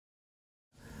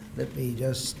let me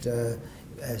just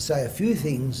say a few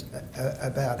things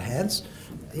about Hans.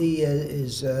 He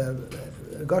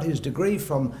got his degree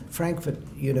from Frankfurt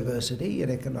University in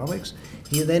economics.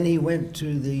 He went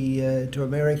to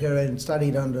America and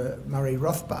studied under Murray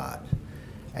Rothbard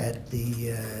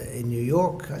in New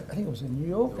York. I think it was in New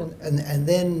York, and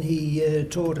then he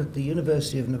taught at the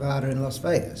University of Nevada in Las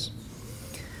Vegas.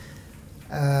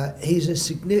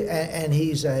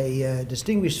 He's a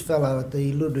distinguished fellow at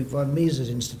the Ludwig von Mises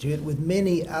Institute, with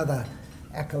many other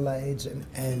accolades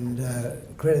and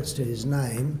credits to his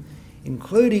name,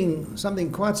 including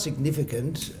something quite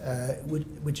significant,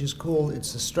 which is called,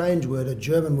 it's a strange word, a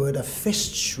German word, a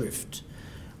Festschrift,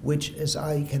 which is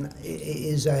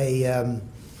a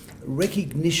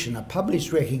recognition, a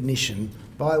published recognition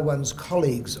by one's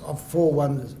colleagues of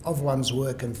one's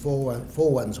work and for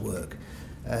one's work.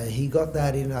 He got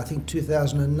that in, I think,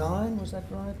 2009, was that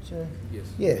right?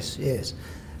 Yes. Yes.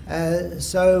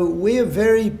 So we're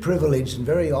very privileged and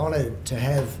very honoured to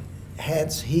have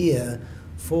Hans here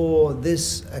for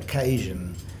this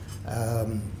occasion,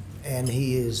 and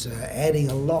he is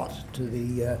adding a lot to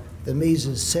the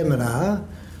Mises seminar.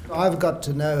 I've got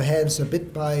to know Hans a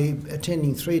bit by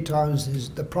attending 3 times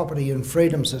the Property and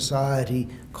Freedom Society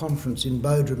conference in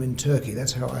Bodrum in Turkey.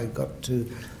 That's how I got to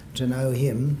know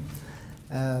him.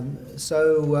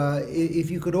 So if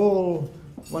you could all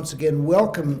once again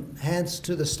welcome Hans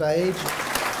to the stage.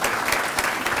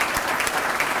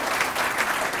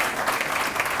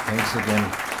 Thanks again.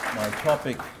 My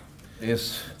topic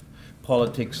is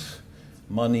politics,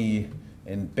 money,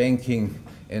 and banking,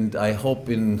 and I hope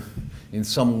in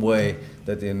some way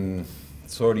that in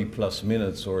 30 plus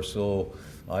minutes or so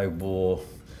I will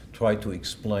try to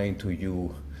explain to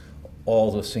you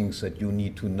all the things that you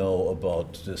need to know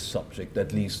about this subject,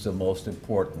 at least the most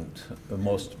important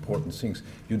things.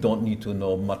 You don't need to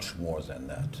know much more than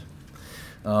that.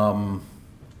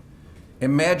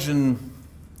 Imagine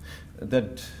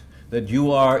that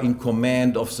you are in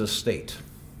command of the state.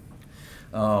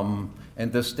 And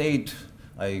the state,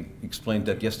 I explained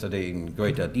that yesterday in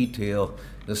greater detail,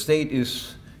 the state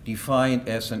is defined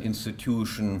as an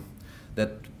institution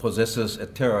that possesses a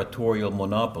territorial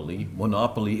monopoly.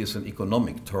 Monopoly is an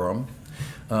economic term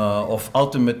of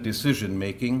ultimate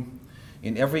decision-making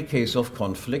in every case of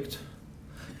conflict,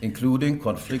 including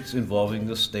conflicts involving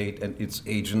the state and its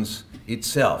agents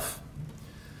itself.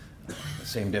 The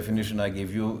same definition I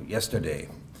gave you yesterday.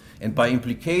 And by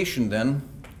implication then,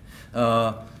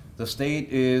 the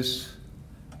state is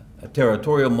a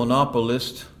territorial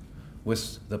monopolist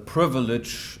with the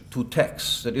privilege to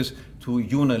tax, that is, to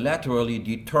unilaterally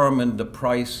determine the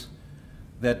price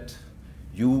that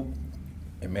you,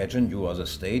 imagine you are the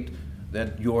state,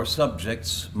 that your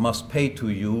subjects must pay to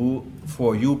you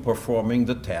for you performing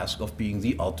the task of being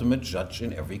the ultimate judge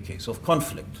in every case of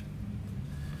conflict.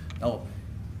 Now,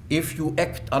 if you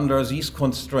act under these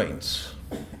constraints,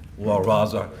 or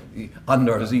rather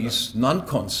under these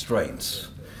non-constraints,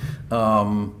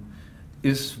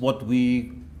 is what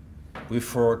we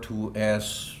refer to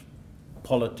as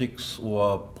politics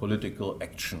or political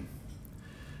action.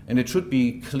 And it should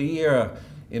be clear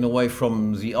in a way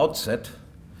from the outset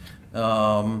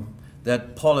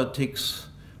that politics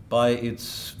by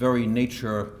its very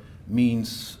nature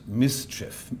means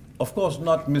mischief. Of course,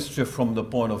 not mischief from the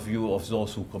point of view of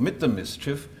those who commit the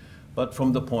mischief, but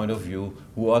from the point of view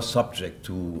who are subject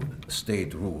to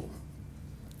state rule.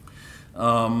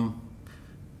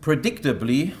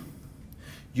 Predictably,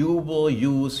 you will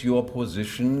use your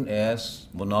position as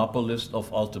monopolist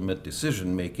of ultimate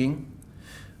decision-making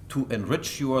to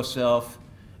enrich yourself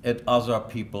at other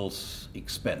people's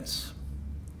expense.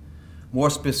 More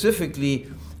specifically,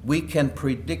 we can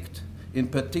predict in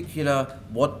particular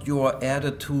what your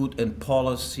attitude and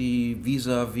policy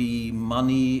vis-à-vis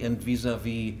money and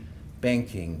vis-à-vis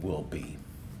banking will be.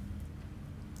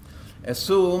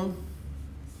 Assume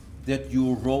that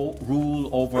you rule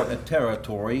over a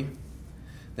territory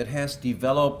that has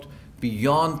developed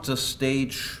beyond the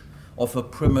stage of a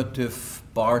primitive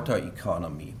barter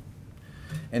economy,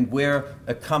 and where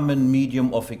a common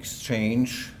medium of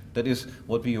exchange, that is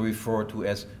what we refer to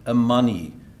as a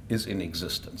money, is in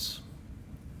existence.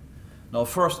 Now,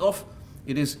 first off,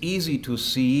 it is easy to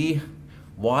see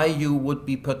why you would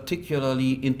be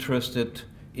particularly interested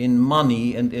in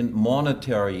money and in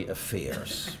monetary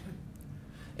affairs.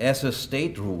 As a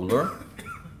state ruler,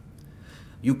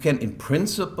 you can, in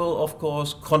principle, of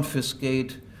course,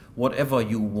 confiscate whatever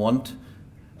you want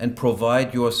and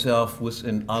provide yourself with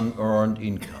an unearned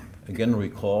income. Again,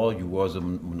 recall, you are the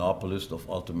monopolist of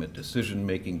ultimate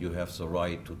decision-making, you have the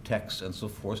right to tax and so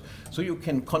forth, so you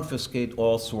can confiscate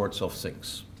all sorts of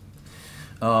things.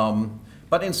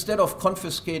 But instead of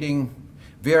confiscating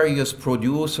various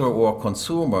producer or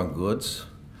consumer goods,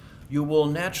 you will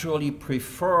naturally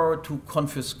prefer to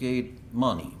confiscate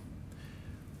money.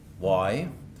 Why?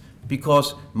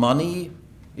 Because money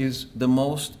is the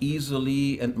most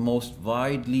easily and most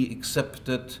widely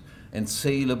accepted and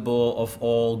saleable of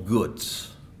all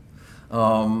goods.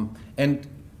 And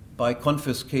by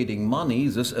confiscating money,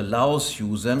 this allows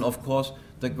you then, of course,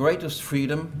 the greatest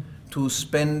freedom to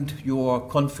spend your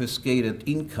confiscated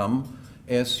income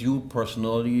as you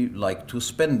personally like to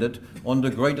spend it on the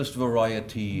greatest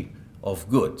variety of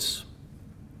goods.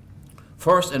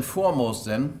 First and foremost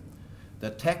then, the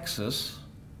taxes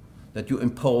that you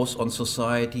impose on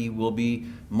society will be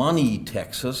money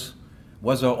taxes,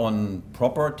 whether on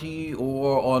property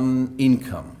or on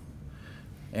income.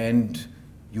 And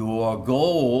your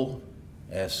goal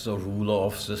as the ruler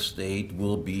of the state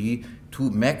will be to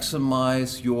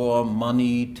maximize your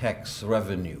money tax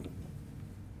revenue.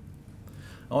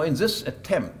 Now, in this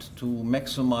attempt to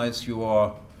maximize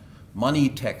your money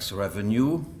tax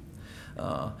revenue,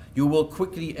 you will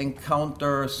quickly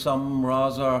encounter some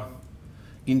rather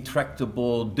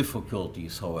intractable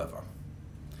difficulties, however.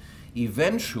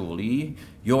 Eventually,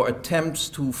 your attempts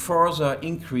to further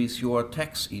increase your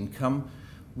tax income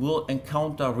will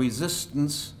encounter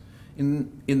resistance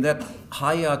in that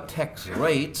higher tax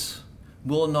rates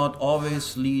will not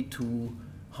always lead to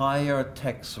higher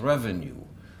tax revenue.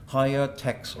 Higher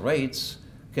tax rates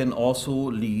can also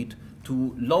lead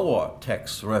to lower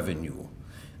tax revenue.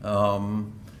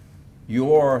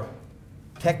 Your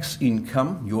tax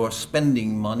income, your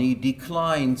spending money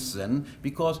declines then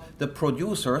because the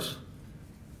producers,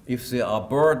 if they are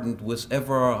burdened with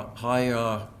ever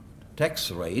higher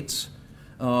tax rates,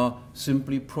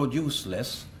 simply produce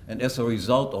less, and as a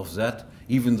result of that,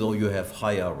 even though you have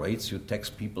higher rates, you tax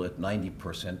people at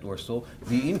 90% or so,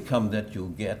 the income that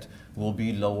you get will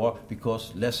be lower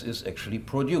because less is actually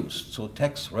produced. So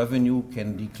tax revenue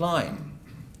can decline.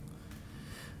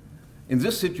 In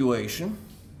this situation,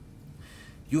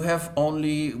 you have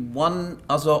only one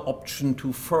other option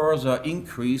to further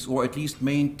increase or at least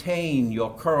maintain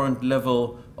your current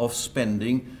level of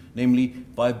spending, namely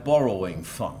by borrowing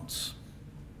funds.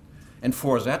 And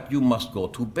for that, you must go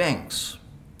to banks.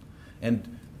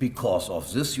 And because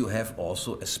of this, you have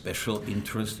also a special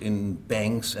interest in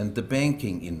banks and the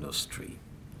banking industry.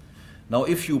 Now,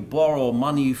 if you borrow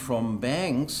money from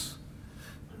banks,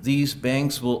 these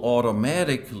banks will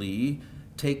automatically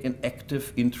take an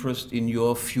active interest in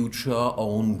your future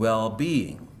own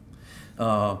well-being.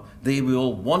 They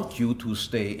will want you to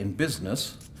stay in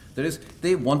business. That is,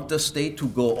 they want the state to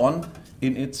go on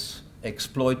in its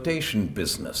exploitation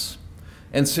business.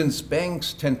 And since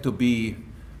banks tend to be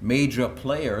major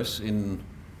players in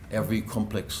every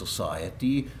complex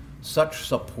society, such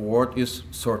support is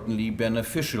certainly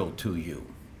beneficial to you.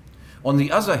 On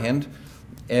the other hand,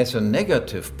 as a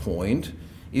negative point,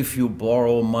 if you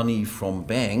borrow money from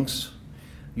banks,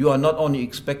 you are not only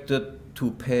expected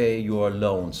to pay your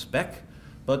loans back,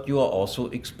 but you are also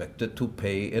expected to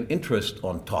pay an interest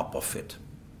on top of it.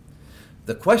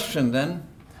 The question then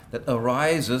that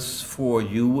arises for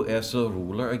you as a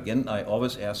ruler, again, I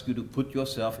always ask you to put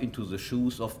yourself into the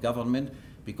shoes of government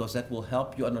because that will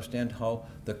help you understand how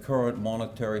the current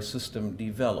monetary system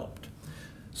developed.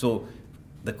 So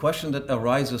the question that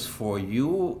arises for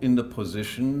you in the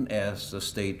position as the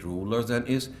state ruler then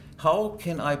is, how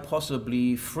can I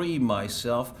possibly free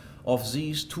myself of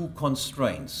these two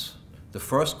constraints? The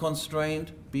first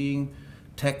constraint being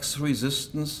tax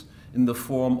resistance in the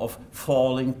form of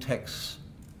falling tax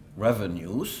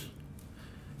revenues,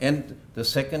 and the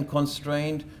second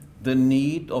constraint, the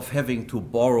need of having to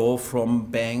borrow from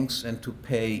banks and to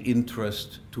pay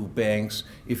interest to banks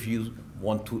if you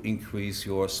want to increase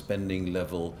your spending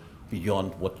level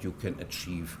beyond what you can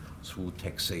achieve through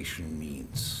taxation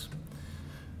means.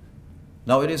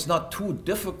 Now, it is not too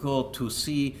difficult to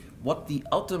see what the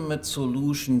ultimate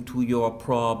solution to your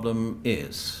problem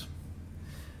is.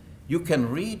 You can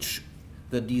reach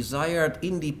the desired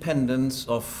independence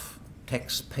of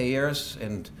taxpayers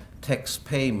and tax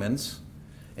payments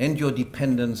and your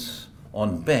dependence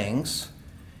on banks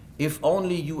if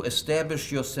only you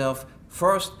establish yourself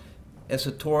first as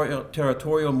a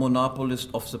territorial monopolist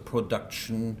of the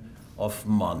production of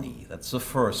money. That's the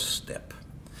first step.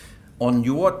 On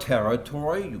your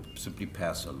territory, you simply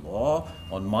pass a law.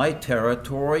 On my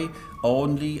territory,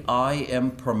 only I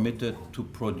am permitted to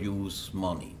produce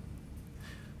money.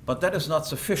 But that is not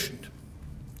sufficient,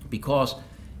 because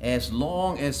as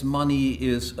long as money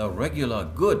is a regular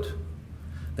good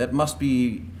that must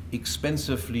be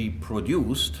expensively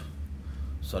produced,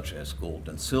 such as gold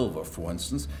and silver, for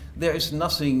instance, there is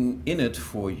nothing in it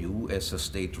for you as a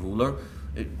state ruler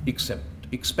except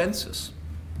expenses.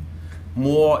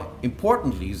 More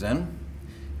importantly then,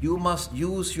 you must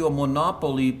use your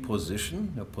monopoly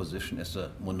position, your position as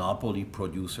a monopoly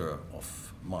producer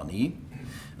of money,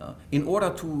 in order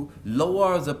to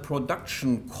lower the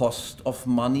production cost of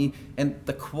money and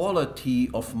the quality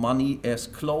of money as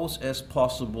close as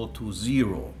possible to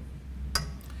zero.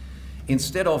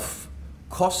 Instead of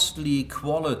costly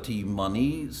quality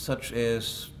money, such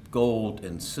as gold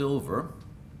and silver,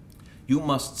 you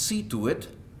must see to it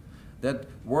that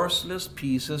worthless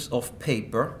pieces of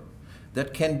paper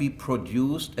that can be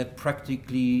produced at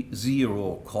practically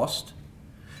zero cost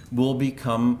will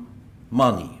become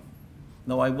money.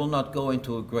 Now, I will not go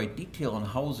into a great detail on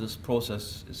how this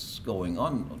process is going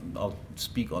on. I'll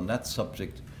speak on that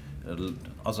subject at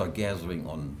other gathering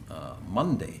on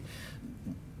Monday.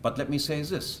 But let me say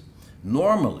this.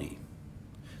 Normally,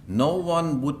 no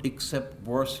one would accept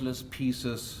worthless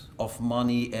pieces of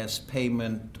money as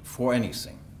payment for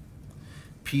anything.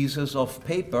 Pieces of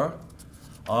paper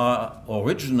are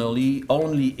originally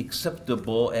only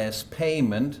acceptable as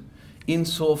payment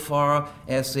insofar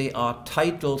as they are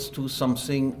titles to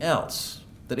something else.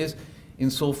 That is,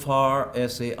 insofar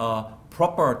as they are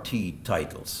property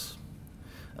titles.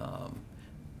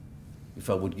 If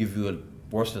I would give you a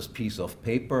worthless piece of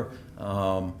paper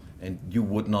and you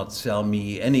would not sell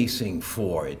me anything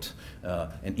for it,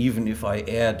 and even if I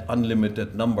add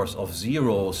unlimited numbers of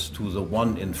zeros to the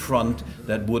one in front,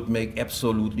 that would make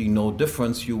absolutely no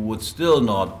difference. You would still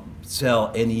not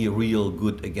sell any real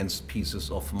good against pieces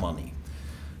of money.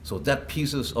 So that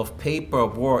pieces of paper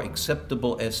were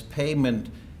acceptable as payment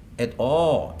at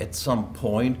all at some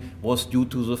point was due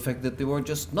to the fact that they were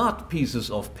just not pieces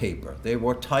of paper. They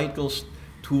were titles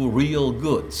to real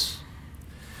goods.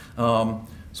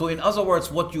 So in other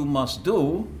words, what you must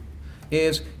do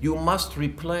is you must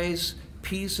replace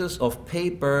pieces of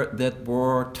paper that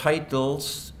were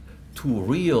titles to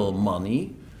real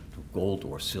money, to gold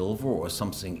or silver or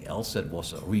something else that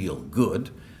was a real good,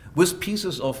 with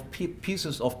pieces of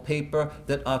paper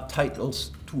that are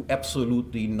titles to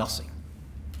absolutely nothing.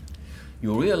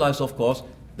 You realize, of course,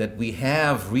 that we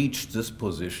have reached this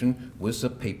position with the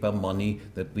paper money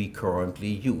that we currently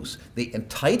use. They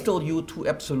entitle you to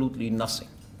absolutely nothing.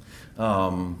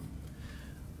 Under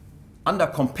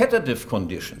competitive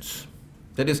conditions,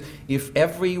 that is, if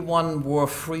everyone were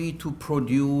free to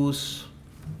produce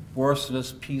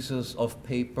worthless pieces of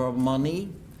paper money,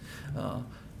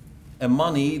 a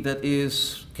money that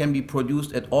can be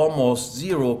produced at almost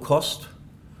zero cost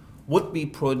would be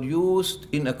produced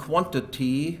in a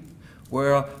quantity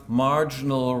where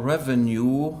marginal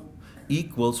revenue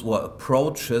equals or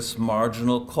approaches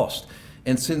marginal cost.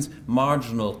 And since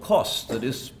marginal cost, that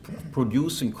is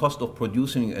cost of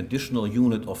producing an additional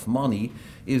unit of money,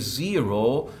 is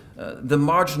zero, the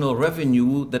marginal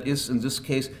revenue, that is in this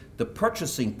case the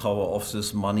purchasing power of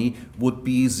this money, would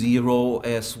be zero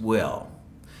as well.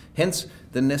 Hence,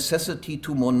 the necessity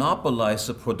to monopolize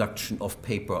the production of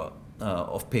paper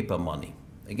money.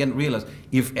 Again, realize,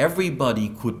 if everybody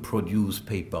could produce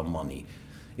paper money,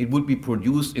 it would be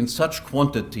produced in such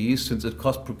quantities, since it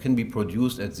can be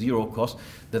produced at zero cost,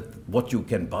 that what you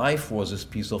can buy for this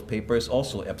piece of paper is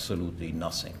also absolutely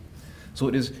nothing. So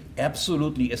it is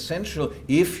absolutely essential,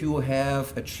 if you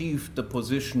have achieved the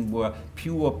position where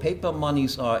pure paper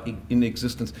monies are in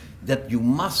existence, that you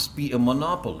must be a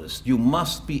monopolist. You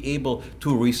must be able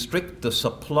to restrict the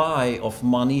supply of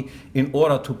money in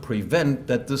order to prevent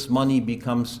that this money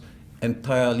becomes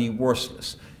entirely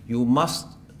worthless. You must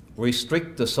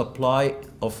restrict the supply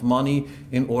of money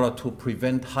in order to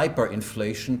prevent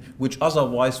hyperinflation, which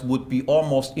otherwise would be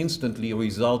almost instantly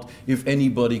result if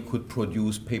anybody could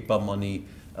produce paper money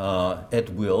at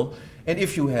will. And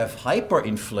if you have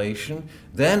hyperinflation,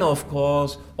 then of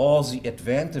course all the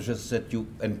advantages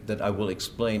that I will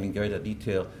explain in greater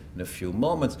detail in a few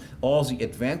moments, all the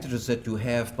advantages that you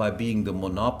have by being the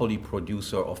monopoly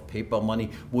producer of paper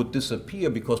money would disappear,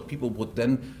 because people would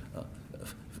then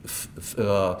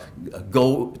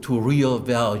go to real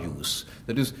values.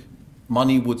 That is,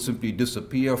 money would simply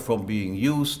disappear from being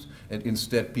used, and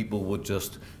instead people would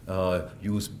just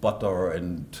use butter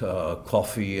and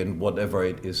coffee and whatever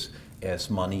it is as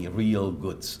money, real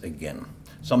goods again.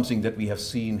 Something that we have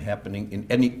seen happening in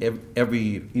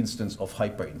every instance of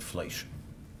hyperinflation.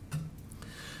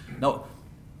 Now,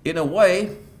 in a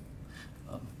way,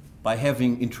 by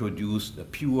having introduced a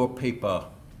pure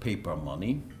paper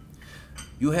money,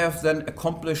 you have then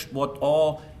accomplished what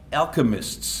all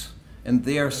alchemists and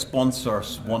their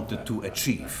sponsors wanted to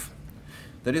achieve.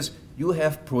 That is, you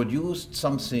have produced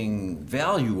something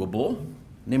valuable,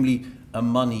 namely a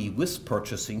money with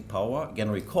purchasing power. Again,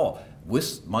 recall,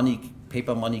 with money,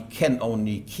 paper money can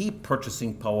only keep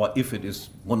purchasing power if it is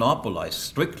monopolized,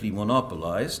 strictly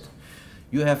monopolized.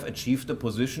 You have achieved a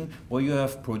position where you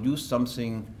have produced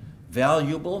something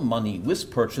valuable, money with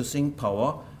purchasing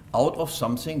power, out of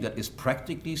something that is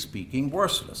practically speaking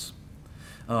worthless.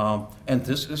 And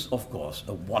this is, of course,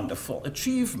 a wonderful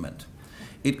achievement.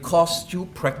 It costs you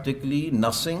practically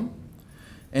nothing,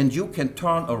 and you can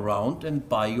turn around and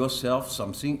buy yourself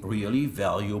something really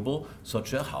valuable,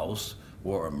 such a house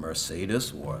or a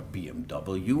Mercedes or a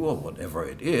BMW or whatever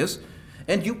it is.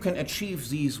 And you can achieve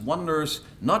these wonders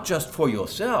not just for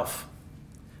yourself,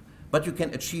 but you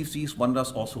can achieve these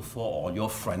wonders also for all your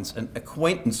friends and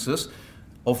acquaintances,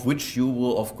 of which you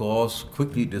will, of course,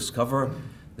 quickly discover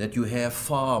that you have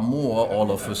far more all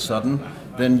of a sudden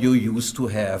than you used to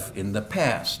have in the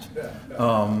past.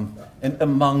 And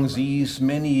among these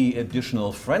many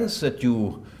additional friends that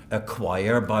you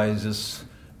acquire by this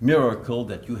miracle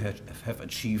that you have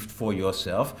achieved for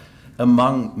yourself,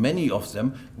 among many of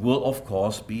them will, of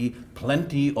course, be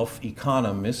plenty of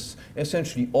economists,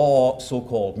 essentially all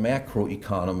so-called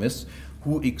macroeconomists,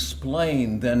 who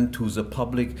explain then to the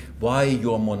public why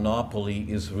your monopoly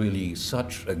is really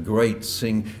such a great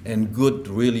thing and good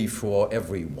really for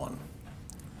everyone.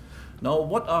 Now,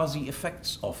 what are the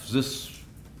effects of this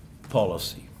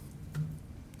policy?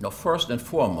 Now, first and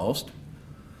foremost,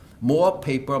 more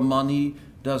paper money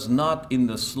does not in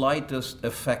the slightest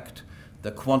affect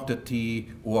the quantity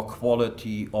or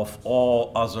quality of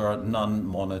all other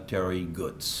non-monetary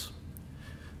goods.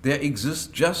 There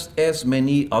exist just as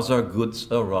many other goods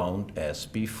around as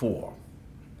before.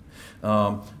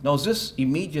 Now this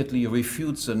immediately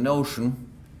refutes the notion,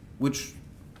 which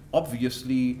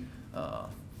obviously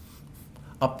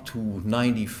up to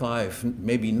 95,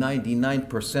 maybe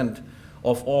 99%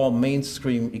 of all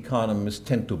mainstream economists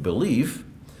tend to believe,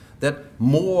 that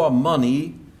more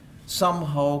money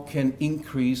somehow can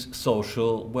increase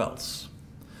social wealth.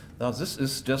 Now this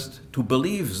is just to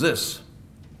believe this,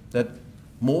 that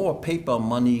more paper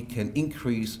money can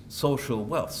increase social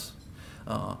wealth.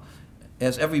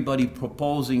 As everybody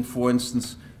proposing, for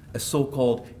instance, a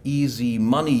so-called easy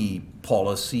money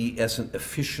policy as an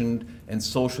efficient and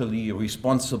socially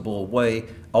responsible way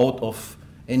out of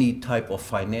any type of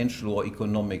financial or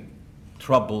economic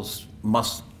troubles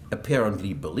must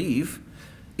apparently believe,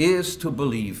 is to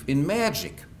believe in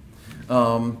magic,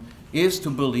 is to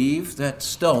believe that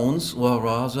stones, or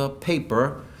rather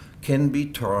paper, can be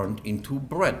turned into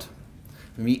bread.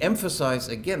 We emphasize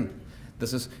again,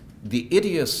 this is the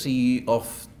idiocy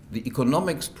of the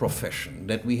economics profession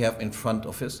that we have in front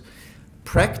of us.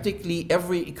 Practically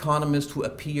every economist who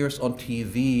appears on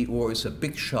TV or is a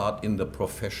big shot in the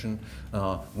profession,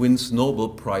 wins Nobel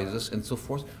Prizes and so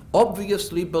forth,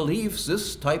 obviously believes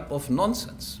this type of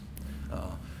nonsense.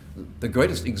 The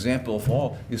greatest example of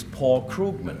all is Paul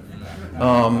Krugman.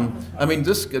 I mean,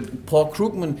 this Paul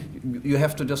Krugman, you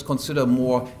have to just consider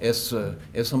more as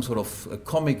some sort of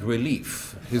comic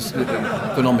relief, his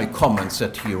economic comments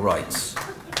that he writes.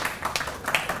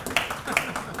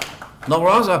 Now,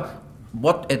 rather,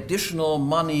 what additional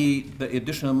money, the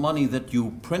additional money that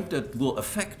you printed will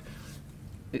affect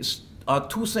are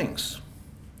two things.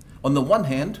 On the one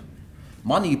hand,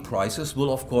 money prices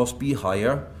will, of course, be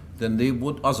higher than they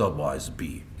would otherwise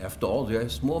be. After all, there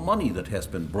is more money that has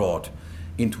been brought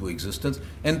into existence,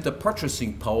 and the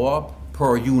purchasing power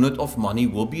per unit of money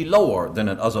will be lower than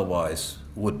it otherwise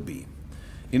would be.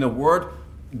 In a word,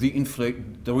 the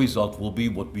result will be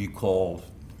what we call,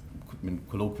 in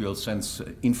colloquial sense,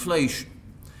 inflation.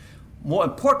 More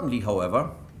importantly, however,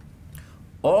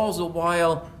 all the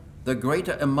while the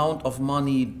greater amount of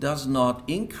money does not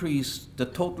increase the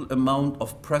total amount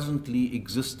of presently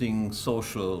existing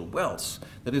social wealth.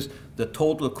 That is, the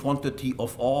total quantity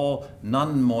of all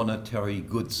non-monetary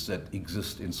goods that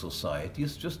exist in society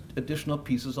is just additional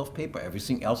pieces of paper.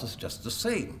 Everything else is just the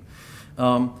same.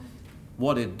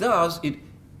 What it does, it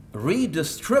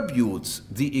redistributes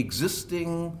the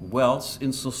existing wealth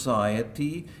in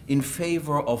society in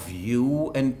favor of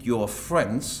you and your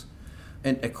friends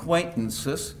and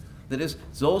acquaintances. That is,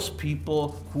 those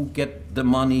people who get the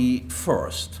money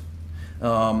first.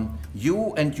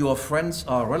 You and your friends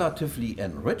are relatively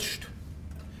enriched.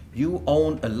 You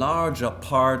own a larger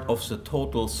part of the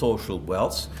total social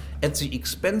wealth at the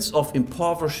expense of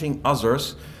impoverishing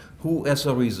others who, as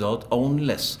a result, own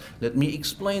less. Let me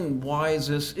explain why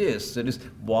this is. That is,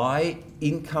 why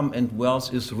income and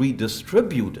wealth is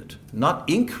redistributed, not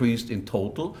increased in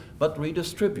total, but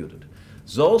redistributed.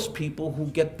 Those people who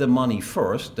get the money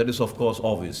first, that is of course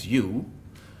always you,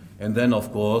 and then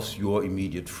of course your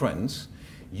immediate friends,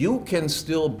 you can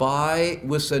still buy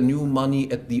with the new money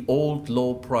at the old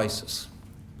low prices.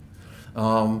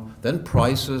 Then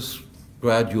prices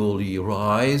gradually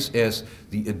rise as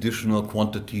the additional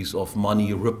quantities of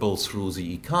money ripple through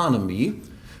the economy.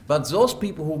 But those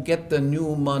people who get the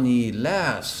new money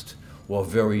last, or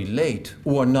very late,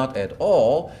 or not at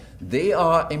all, they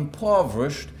are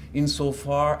impoverished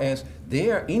insofar as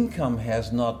their income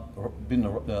has not been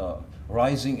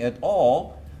rising at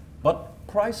all, but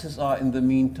prices are in the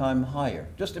meantime higher.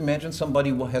 Just imagine somebody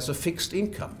who has a fixed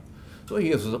income. So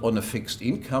he is on a fixed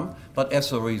income, but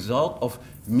as a result of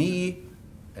me,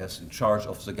 as in charge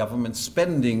of the government,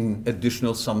 spending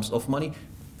additional sums of money,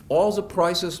 all the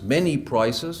prices, many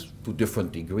prices, to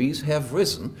different degrees, have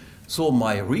risen. So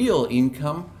my real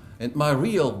income and my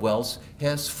real wealth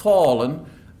has fallen.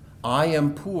 I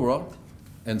am poorer,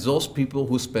 and those people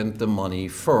who spent the money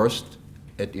first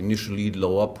at initially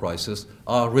lower prices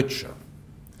are richer.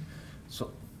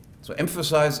 So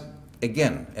emphasize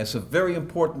again, as a very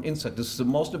important insight, this is the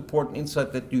most important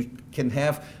insight that you can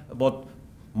have about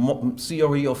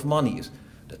theory of money, is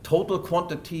the total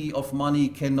quantity of money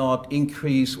cannot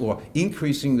increase, or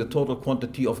increasing the total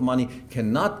quantity of money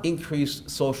cannot increase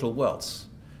social wealth,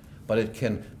 but it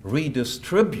can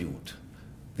redistribute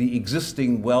the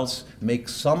existing wealth, make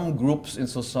some groups in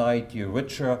society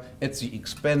richer at the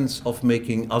expense of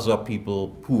making other people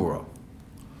poorer.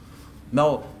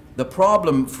 Now, the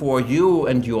problem for you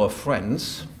and your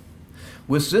friends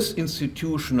with this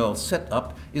institutional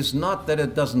setup is not that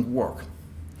it doesn't work.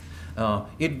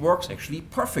 It works actually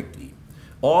perfectly,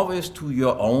 always to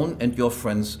your own and your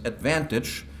friends'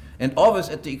 advantage, and always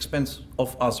at the expense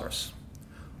of others.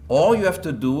 All you have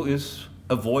to do is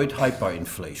avoid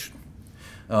hyperinflation,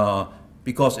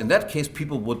 because in that case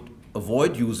people would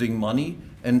avoid using money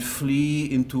and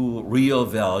flee into real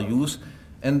values,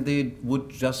 and they would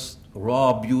just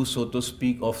rob you, so to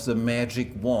speak, of the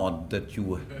magic wand that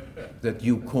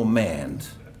you command.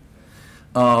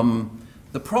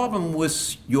 The problem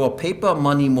with your paper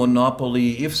money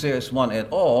monopoly, if there is one at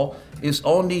all, is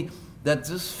only that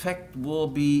this fact will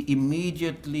be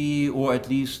immediately, or at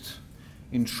least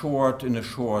in a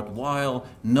short while,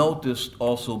 noticed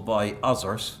also by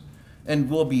others, and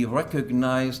will be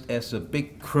recognized as a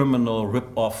big criminal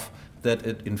rip-off that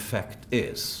it in fact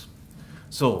is.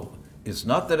 So it's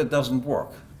not that it doesn't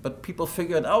work, but people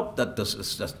figured out that this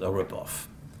is just a rip-off.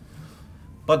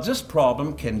 But this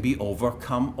problem can be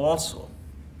overcome also.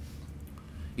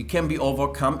 It can be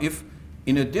overcome if,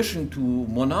 in addition to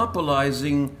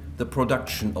monopolizing the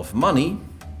production of money,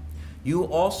 you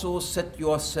also set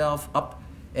yourself up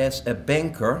as a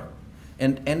banker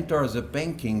and enter the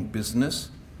banking business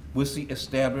with the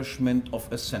establishment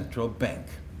of a central bank.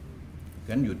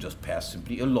 Then you just pass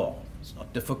simply a law. It's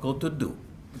not difficult to do.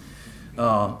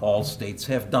 All states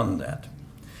have done that.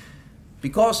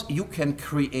 Because you can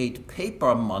create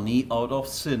paper money out of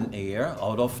thin air,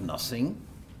 out of nothing,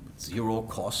 zero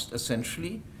cost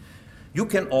essentially, you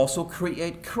can also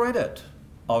create credit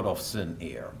out of thin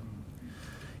air.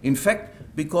 In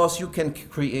fact, because you can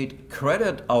create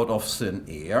credit out of thin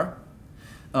air,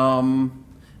 out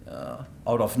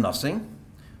of nothing,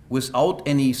 without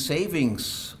any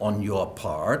savings on your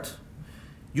part,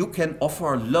 you can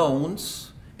offer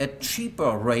loans at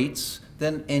cheaper rates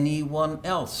than anyone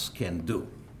else can do.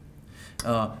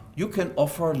 You can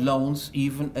offer loans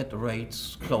even at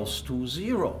rates close to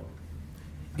zero.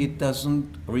 It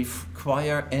doesn't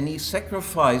require any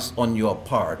sacrifice on your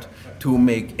part to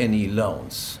make any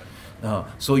loans.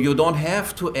 So you don't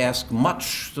have to ask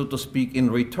much, so to speak, in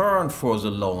return for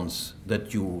the loans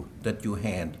that you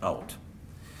hand out.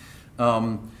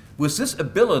 With this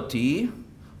ability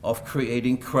of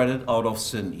creating credit out of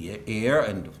thin air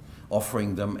and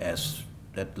offering them as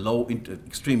at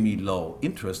extremely low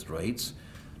interest rates,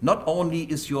 not only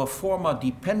is your former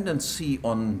dependency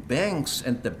on banks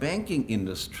and the banking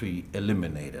industry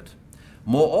eliminated,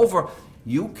 moreover,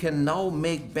 you can now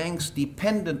make banks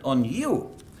dependent on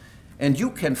you, and you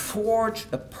can forge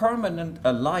a permanent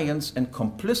alliance and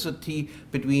complicity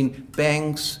between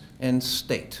banks and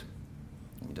state.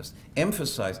 Let me just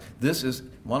emphasize, this is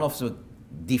one of the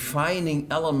defining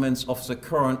elements of the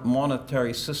current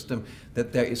monetary system,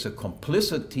 that there is a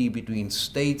complicity between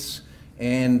states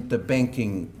and the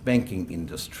banking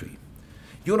industry.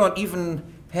 You don't even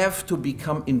have to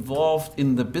become involved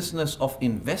in the business of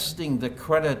investing the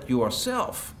credit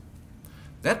yourself.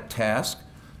 That task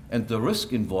and the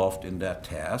risk involved in that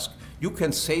task, you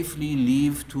can safely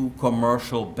leave to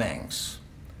commercial banks.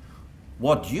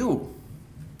 What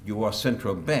your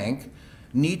central bank,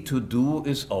 need to do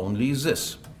is only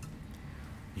this: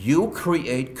 you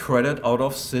create credit out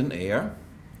of thin air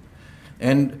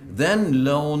and then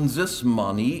loan this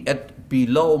money at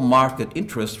below market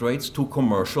interest rates to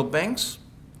commercial banks.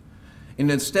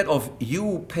 And instead of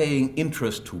you paying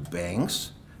interest to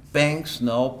banks, banks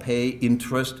now pay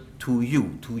interest to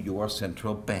you, to your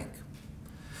central bank.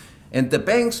 And the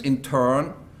banks in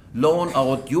turn loan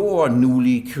out your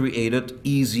newly created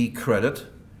easy credit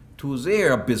to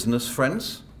their business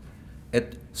friends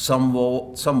at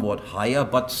somewhat higher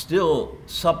but still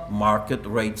sub-market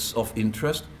rates of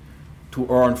interest to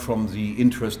earn from the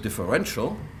interest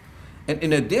differential. And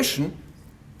in addition,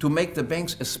 to make the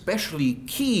banks especially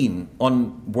keen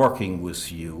on working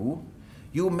with you,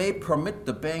 you may permit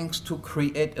the banks to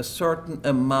create a certain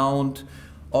amount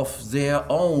of their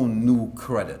own new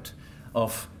credit,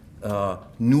 of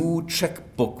new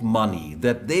checkbook money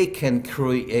that they can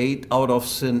create out of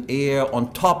thin air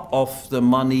on top of the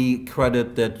money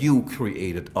credit that you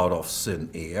created out of thin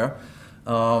air.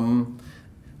 And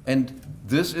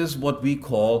this is what we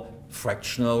call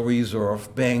fractional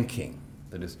reserve banking.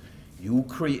 That is, you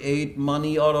create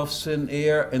money out of thin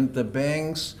air and the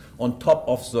banks, on top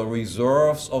of the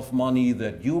reserves of money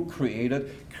that you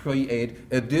created, create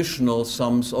additional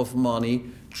sums of money,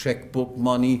 checkbook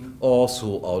money,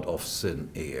 also out of thin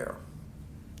air.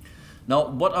 Now,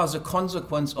 what are the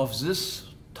consequences of this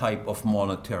type of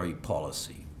monetary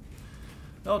policy?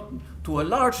 Now, to a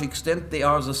large extent, they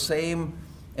are the same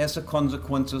as the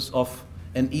consequences of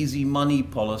an easy money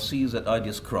policy that I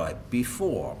described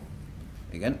before.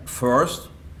 Again, first,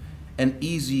 an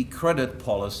easy credit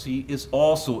policy is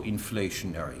also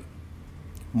inflationary.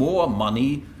 More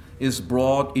money is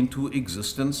brought into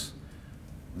existence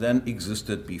than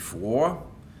existed before,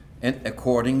 and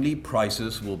accordingly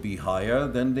prices will be higher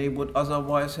than they would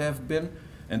otherwise have been,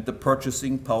 and the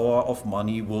purchasing power of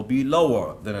money will be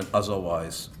lower than it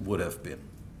otherwise would have been.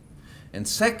 And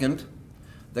second,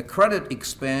 the credit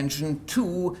expansion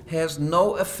too has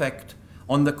no effect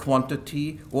on the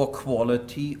quantity or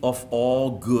quality of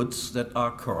all goods that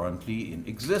are currently in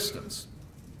existence.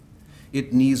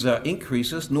 It neither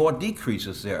increases nor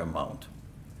decreases their amount.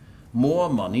 More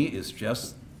money is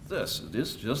just this. It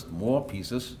is just more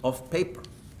pieces of paper.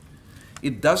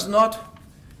 It does not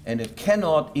and it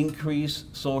cannot increase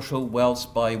social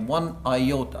wealth by one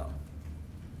iota.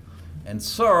 And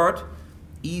third,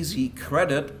 easy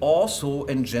credit also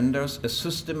engenders a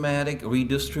systematic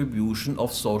redistribution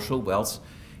of social wealth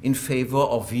in favor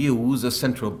of you, the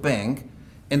central bank,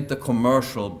 and the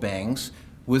commercial banks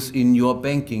within your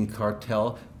banking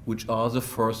cartel, which are the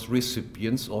first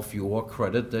recipients of your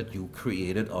credit that you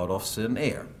created out of thin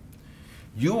air.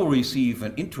 You receive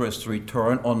an interest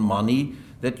return on money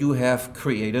that you have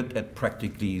created at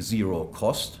practically zero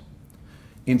cost,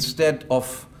 instead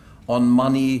of on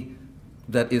money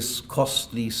that is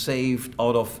costly saved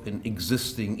out of an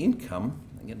existing income.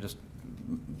 Again, just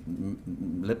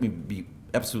let me be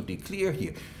absolutely clear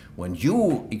here. When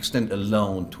you extend a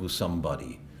loan to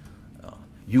somebody,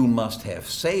 you must have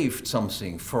saved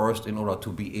something first in order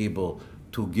to be able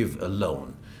to give a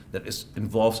loan. That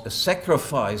involves a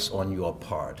sacrifice on your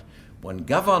part. When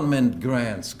government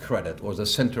grants credit or the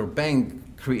central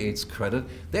bank creates credit,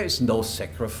 there is no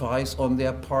sacrifice on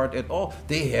their part at all.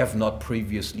 They have not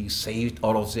previously saved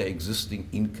out of their existing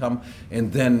income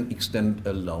and then extend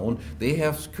a loan. They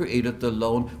have created the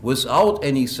loan without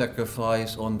any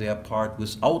sacrifice on their part,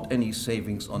 without any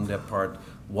savings on their part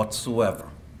whatsoever.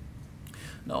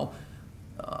 Now,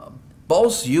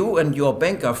 both you and your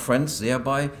banker friends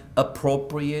thereby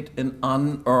appropriate an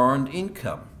unearned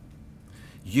income.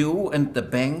 You and the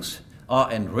banks are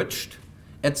enriched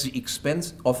at the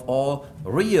expense of all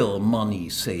real money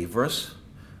savers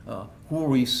who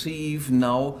receive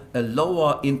now a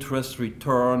lower interest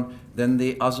return than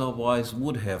they otherwise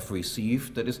would have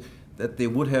received. That is, that they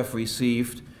would have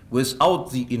received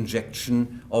without the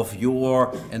injection of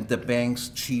your and the bank's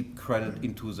cheap credit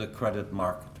into the credit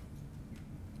market.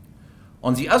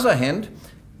 On the other hand,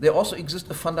 there also exists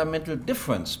a fundamental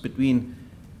difference between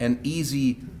an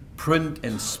easy print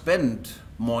and spend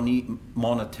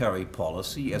monetary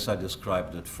policy, as I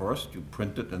described it first. You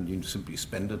print it and you simply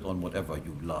spend it on whatever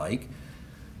you like,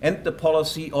 and the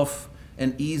policy of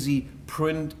an easy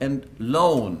print and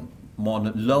loan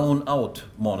out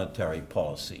monetary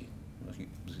policy. You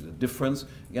see the difference?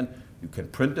 Again, you can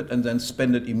print it and then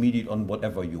spend it immediately on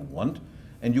whatever you want.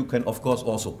 And you can, of course,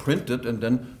 also print it and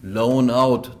then loan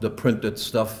out the printed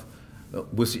stuff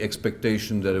with the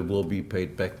expectation that it will be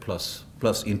paid back plus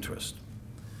interest.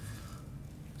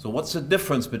 So what's the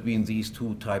difference between these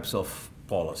two types of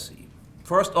policy?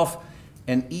 First off,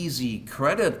 an easy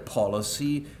credit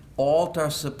policy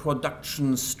alters the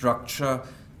production structure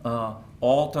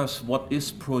alters what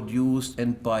is produced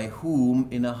and by whom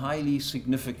in a highly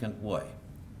significant way.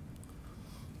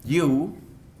 You,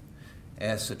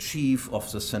 as the chief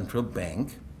of the central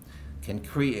bank, can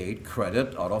create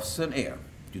credit out of thin air.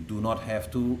 You do not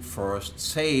have to first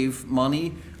save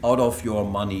money out of your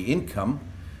money income.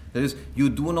 That is, you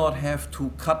do not have to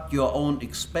cut your own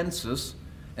expenses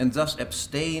and thus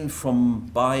abstain from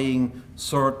buying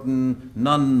certain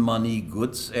non-money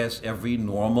goods as every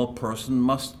normal person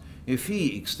must if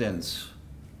he extends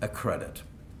a credit.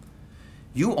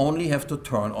 You only have to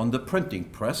turn on the printing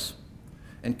press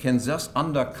and can thus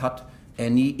undercut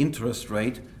any interest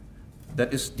rate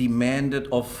that is demanded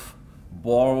of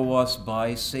borrowers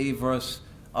by savers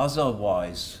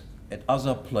otherwise at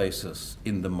other places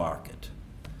in the market.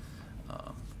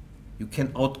 You can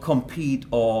outcompete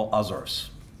all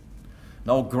others.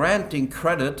 Now, granting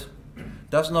credit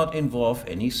does not involve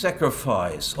any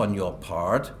sacrifice on your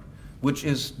part, which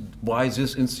is why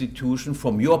this institution,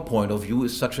 from your point of view,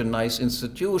 is such a nice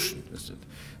institution.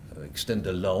 Extend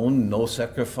a loan, no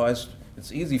sacrifice.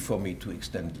 It's easy for me to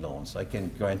extend loans. I can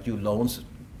grant you loans,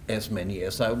 as many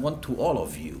as I want, to all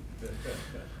of you.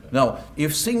 Now,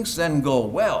 if things then go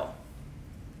well,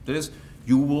 that is,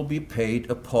 you will be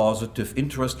paid a positive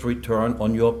interest return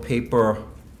on your paper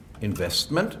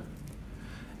investment.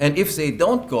 And if they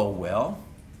don't go well,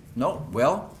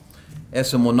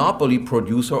 as a monopoly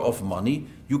producer of money,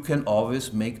 you can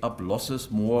always make up losses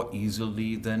more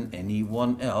easily than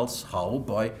anyone else. How?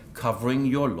 By covering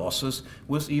your losses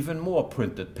with even more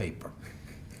printed paper.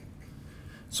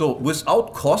 So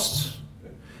without costs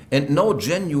and no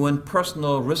genuine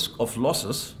personal risk of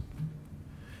losses,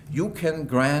 you can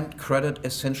grant credit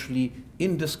essentially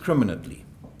indiscriminately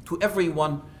to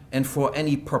everyone and for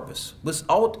any purpose,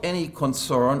 without any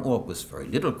concern, or with very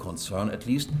little concern at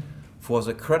least, for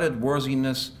the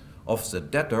creditworthiness of the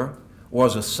debtor or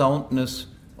the soundness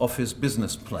of his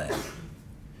business plan.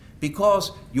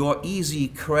 Because your easy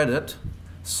credit,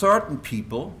 certain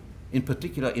people, in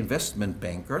particular investment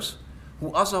bankers,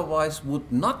 who otherwise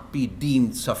would not be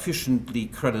deemed sufficiently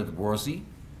creditworthy,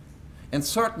 and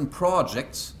certain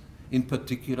projects, in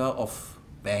particular of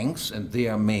banks and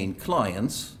their main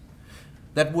clients,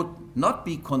 that would not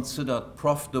be considered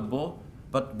profitable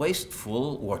but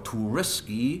wasteful or too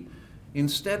risky,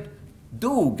 instead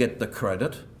do get the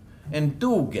credit and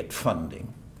do get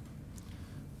funding.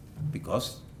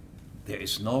 Because there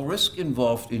is no risk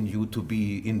involved in you to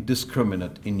be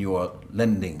indiscriminate in your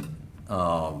lending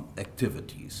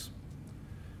activities.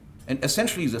 And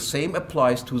essentially the same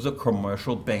applies to the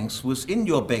commercial banks within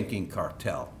your banking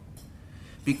cartel.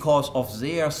 Because of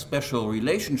their special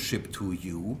relationship to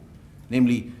you,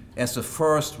 namely as the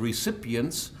first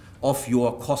recipients of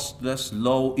your costless,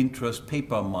 low-interest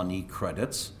paper money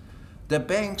credits, the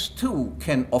banks too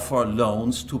can offer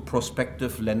loans to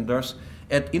prospective lenders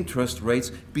at interest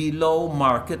rates below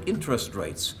market interest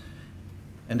rates.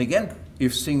 And again,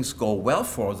 if things go well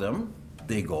for them,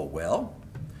 they go well.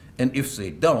 And if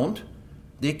they don't,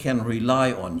 they can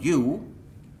rely on you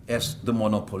as the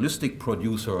monopolistic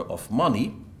producer of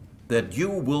money, that you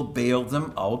will bail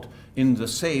them out in the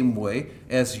same way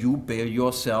as you bail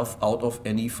yourself out of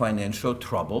any financial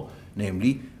trouble,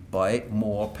 namely by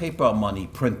more paper money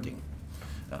printing.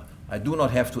 I do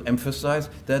not have to emphasize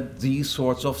that these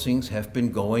sorts of things have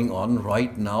been going on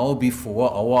right now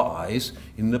before our eyes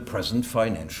in the present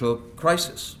financial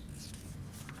crisis.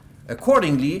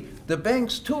 Accordingly, the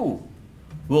banks too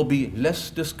will be less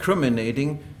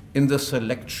discriminating in the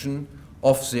selection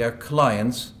of their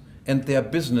clients and their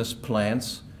business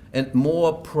plans, and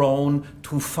more prone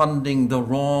to funding the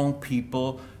wrong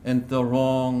people and the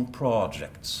wrong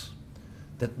projects.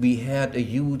 That we had a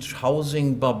huge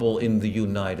housing bubble in the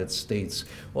United States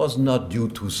was not due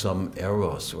to some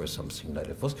errors or something like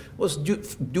that. It was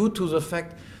due to the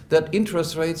fact that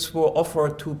interest rates were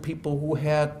offered to people who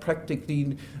had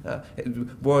practically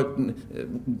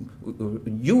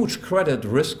huge credit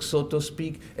risk, so to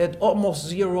speak, at almost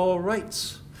zero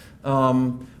rates.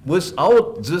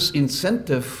 Without this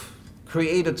incentive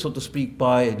created, so to speak,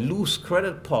 by loose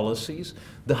credit policies,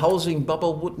 the housing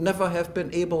bubble would never have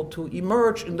been able to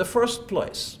emerge in the first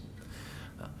place.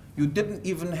 You didn't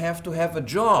even have to have a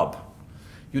job.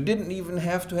 You didn't even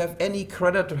have to have any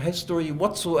credit history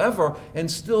whatsoever and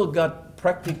still got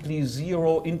practically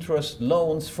zero interest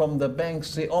loans from the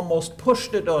banks. They almost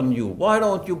pushed it on you. Why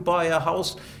don't you buy a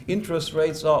house? Interest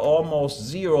rates are almost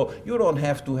zero. You don't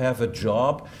have to have a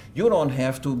job. You don't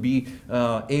have to be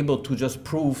able to just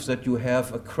prove that you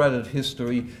have a credit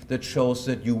history that shows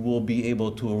that you will be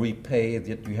able to repay,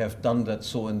 that you have done that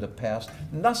so in the past.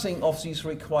 Nothing of these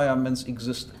requirements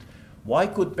existed. Why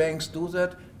could banks do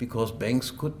that? Because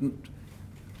banks couldn't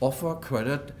offer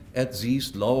credit at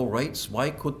these low rates.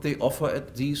 Why could they offer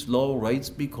at these low rates?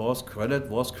 Because credit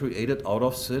was created out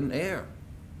of thin air.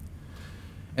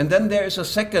 And then there is a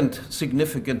second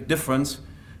significant difference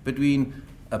between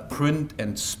a print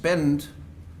and spend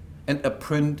and a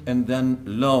print and then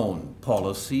loan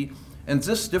policy. And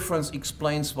this difference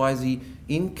explains why the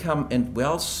income and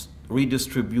wealth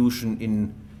redistribution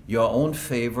in your own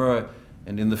favor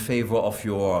and in the favor of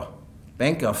your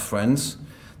banker friends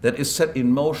that is set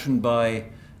in motion by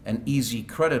an easy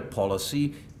credit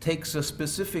policy takes a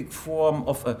specific form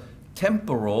of a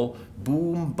temporal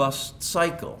boom-bust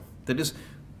cycle. That is,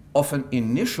 of an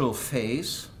initial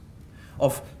phase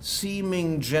of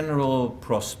seeming general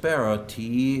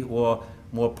prosperity, or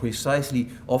more precisely,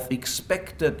 of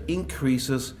expected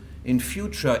increases in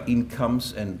future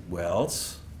incomes and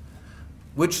wealth,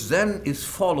 which then is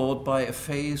followed by a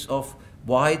phase of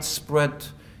widespread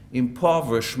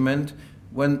impoverishment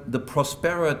when the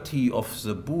prosperity of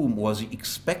the boom, or the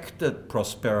expected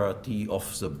prosperity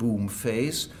of the boom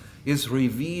phase, is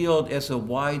revealed as a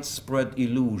widespread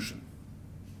illusion.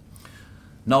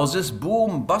 Now, this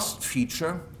boom-bust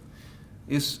feature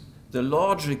is the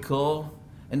logical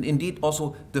and indeed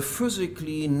also the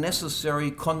physically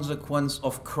necessary consequence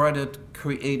of credit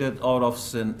created out of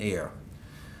thin air,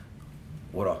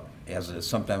 or as it is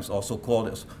sometimes also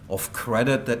called, of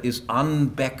credit that is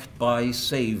unbacked by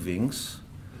savings,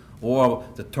 or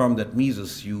the term that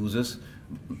Mises uses,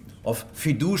 of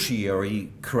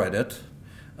fiduciary credit,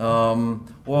 or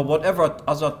whatever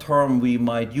other term we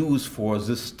might use for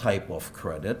this type of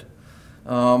credit,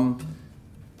 and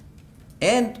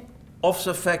of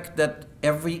the fact that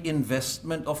every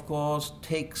investment, of course,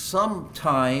 takes some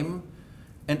time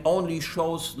and only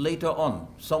shows later on,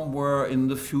 somewhere in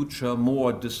the future,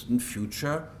 more distant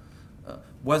future,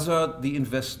 whether the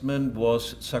investment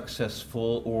was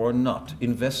successful or not.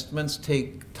 Investments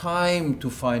take time to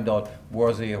find out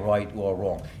were they right or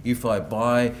wrong. If I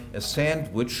buy a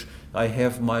sandwich, I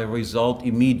have my result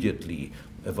immediately,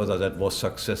 whether that was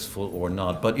successful or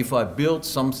not. But if I build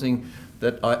something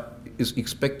that is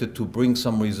expected to bring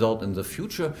some result in the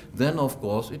future, then of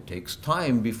course it takes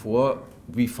time before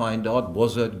we find out,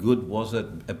 was it good, was it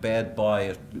a bad buy,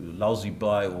 a lousy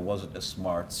buy, or was it a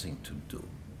smart thing to do?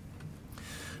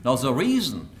 Now, the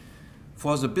reason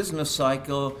for the business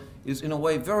cycle is in a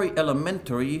way very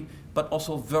elementary, but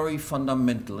also very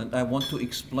fundamental. And I want to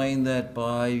explain that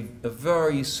by a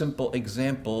very simple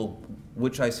example,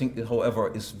 which I think,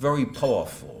 however, is very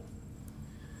powerful.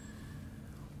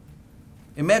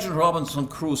 Imagine Robinson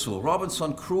Crusoe.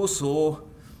 Robinson Crusoe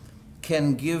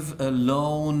can give a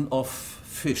loan of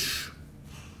fish,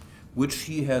 which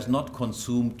he has not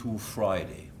consumed to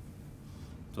Friday.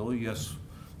 So he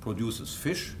produces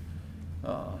fish.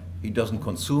 He doesn't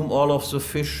consume all of the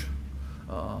fish.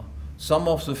 Some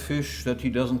of the fish that he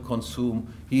doesn't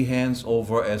consume, he hands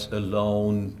over as a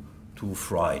loan to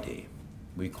Friday.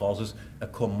 We call this a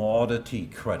commodity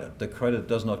credit. The credit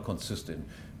does not consist in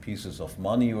pieces of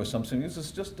money or something. This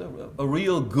is just a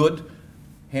real good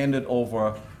handed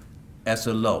over as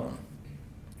a loan.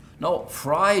 Now,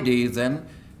 Friday then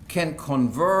can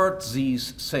convert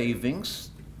these savings,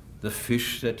 the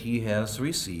fish that he has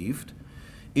received,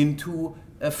 into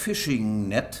a fishing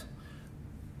net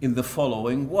in the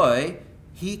following way.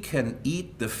 He can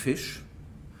eat the fish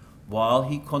while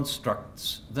he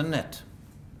constructs the net.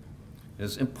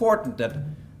 It's important that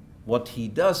what he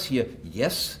does here,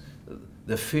 yes,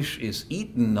 the fish is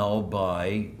eaten now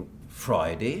by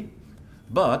Friday,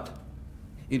 but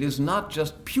it is not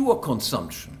just pure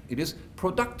consumption, it is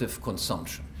productive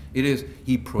consumption. It is,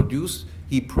 he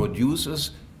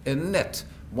produces a net.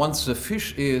 Once the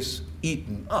fish is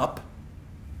eaten up,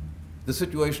 the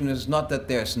situation is not that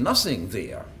there's nothing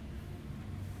there,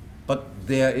 but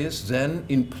there is then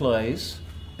in place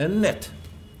a net.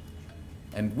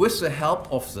 And with the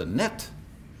help of the net,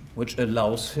 which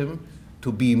allows him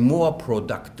to be more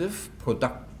productive,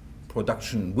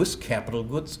 production with capital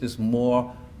goods is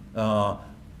more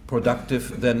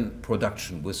productive than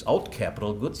production without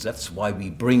capital goods. That's why we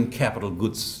bring capital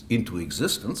goods into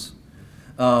existence.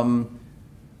 So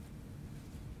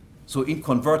in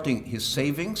converting his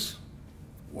savings,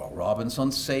 or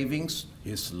Robinson's savings,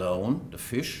 his loan, the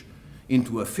fish,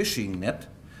 into a fishing net,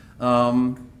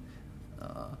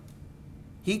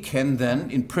 he can then,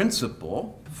 in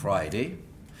principle, Friday,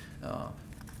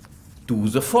 do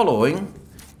the following.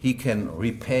 He can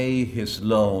repay his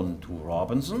loan to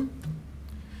Robinson.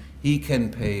 He can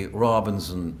pay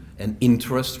Robinson an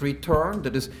interest return.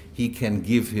 That is, he can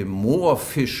give him more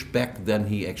fish back than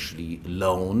he actually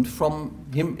loaned from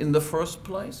him in the first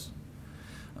place.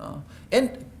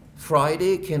 And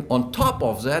Friday can, on top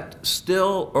of that,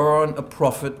 still earn a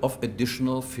profit of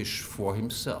additional fish for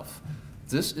himself.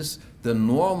 This is the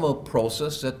normal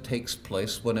process that takes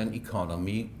place when an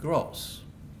economy grows.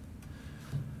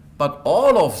 But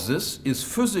all of this is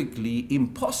physically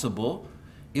impossible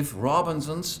if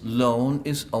Robinson's loan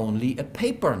is only a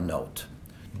paper note,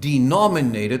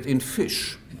 denominated in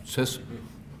fish. It says,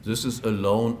 this is a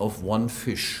loan of 1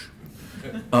 fish.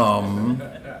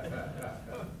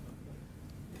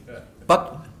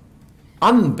 But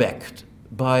unbacked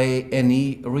by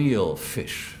any real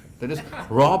fish. That is,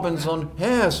 Robinson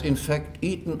has in fact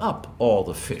eaten up all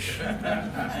the fish.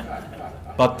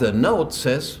 But the note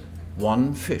says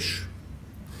 1 fish.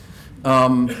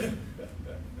 Now,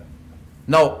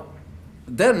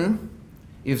 then,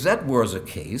 if that were the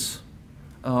case,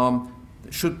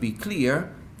 it should be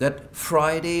clear that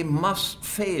Friday must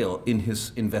fail in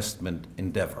his investment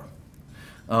endeavor.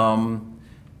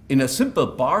 In a simple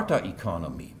barter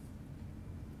economy,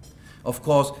 of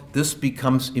course, this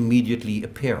becomes immediately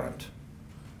apparent.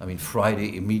 I mean,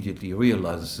 Friday immediately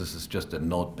realizes this is just a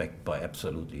note backed by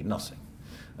absolutely nothing.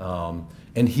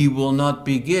 And he will not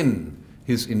begin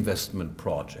his investment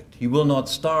project. He will not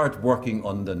start working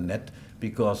on the net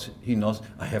because he knows,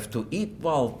 I have to eat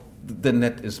while the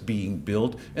net is being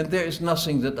built, and there is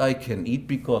nothing that I can eat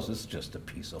because it's just a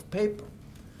piece of paper.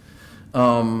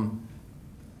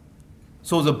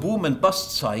 So the boom and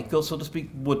bust cycle, so to speak,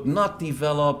 would not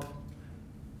develop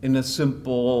in a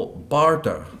simple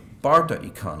barter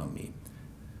economy.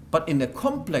 But in a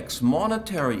complex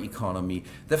monetary economy,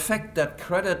 the fact that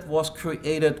credit was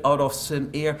created out of thin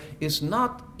air is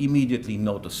not immediately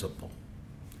noticeable.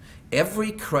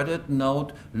 Every credit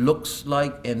note looks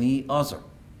like any other.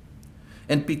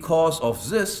 And because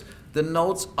of this, the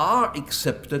notes are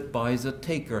accepted by the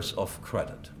takers of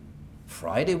credit.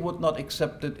 Friday would not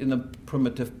accept it in a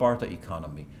primitive barter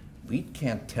economy. We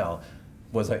can't tell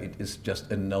whether it is just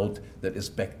a note that is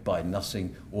backed by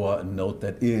nothing or a note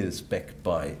that is backed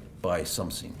by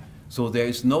something. So there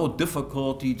is no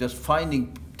difficulty just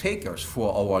finding takers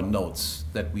for our notes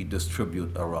that we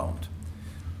distribute around.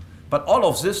 But all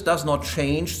of this does not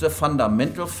change the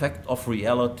fundamental fact of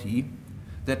reality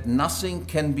that nothing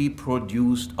can be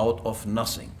produced out of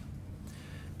nothing,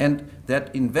 and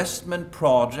that investment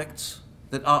projects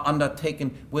that are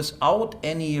undertaken without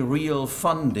any real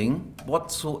funding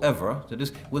whatsoever, that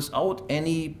is, without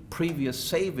any previous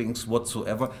savings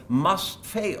whatsoever, must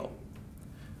fail.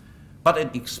 But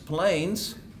it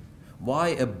explains why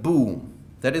a boom,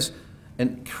 that is,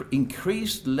 an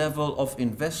increased level of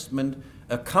investment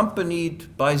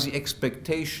accompanied by the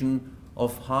expectation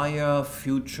of higher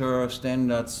future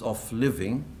standards of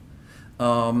living,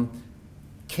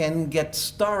 can get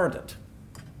started.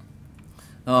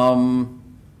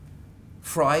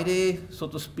 Friday, so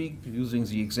to speak, using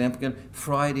the example again,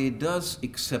 Friday does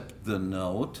accept the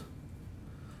note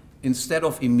instead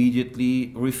of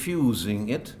immediately refusing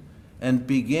it, and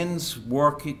begins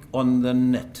working on the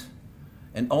net,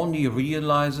 and only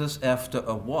realizes after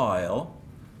a while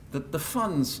that the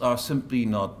funds are simply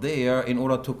not there in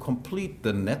order to complete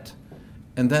the net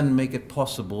and then make it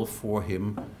possible for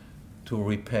him to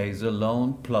repay the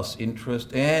loan plus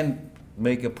interest and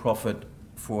make a profit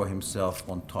for himself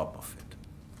on top of it.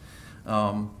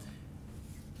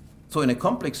 So in a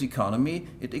complex economy,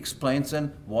 it explains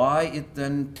then why it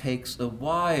then takes a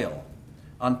while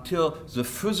until the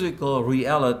physical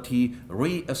reality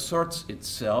reasserts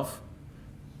itself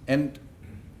and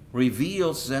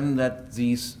reveals then that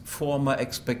these former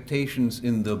expectations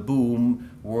in the boom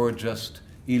were just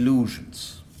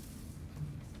illusions.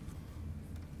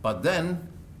 But then,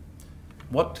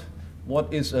 what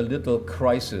is a little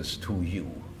crisis to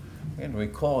you? And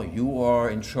recall, you are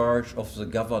in charge of the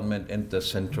government and the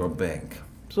central bank.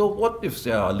 So what if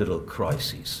there are little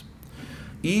crises?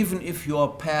 Even if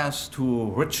your path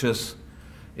to riches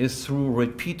is through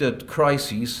repeated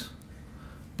crises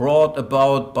brought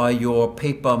about by your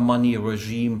paper money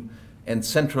regime and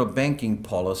central banking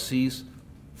policies,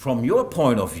 from your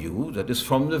point of view, that is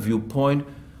from the viewpoint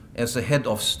as the head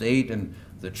of state and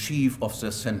the chief of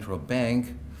the central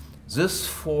bank, this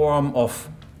form of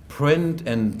print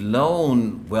and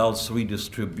loan wealth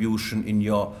redistribution in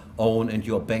your own and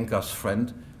your banker's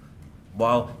friend,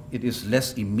 while it is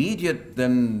less immediate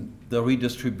than the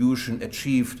redistribution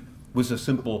achieved with a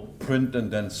simple print and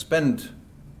then spend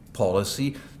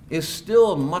policy, is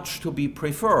still much to be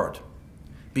preferred,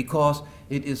 because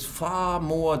it is far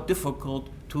more difficult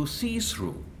to see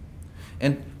through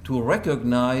and to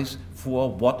recognize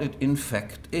for what it in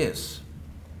fact is.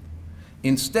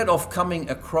 Instead of coming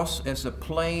across as a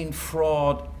plain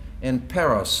fraud and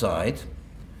parasite,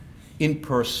 in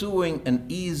pursuing an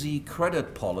easy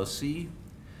credit policy,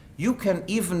 you can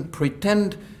even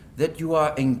pretend that you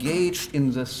are engaged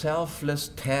in the selfless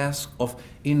task of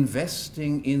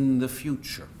investing in the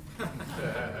future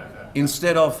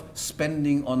instead of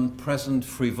spending on present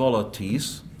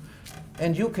frivolities.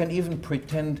 And you can even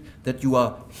pretend that you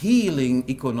are healing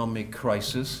economic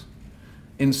crisis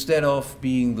instead of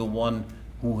being the one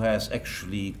who has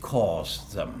actually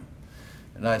caused them.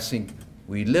 And I think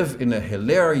we live in a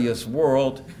hilarious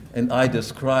world, and I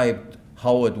described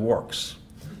how it works.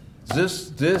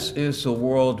 This is the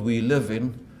world we live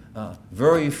in.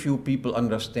 Very few people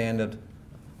understand it.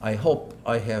 I hope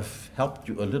I have helped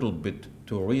you a little bit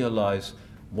to realize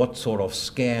what sort of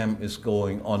scam is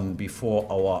going on before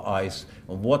our eyes,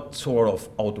 and what sort of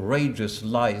outrageous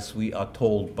lies we are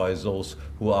told by those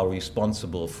who are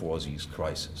responsible for these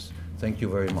crises. Thank you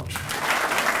very much.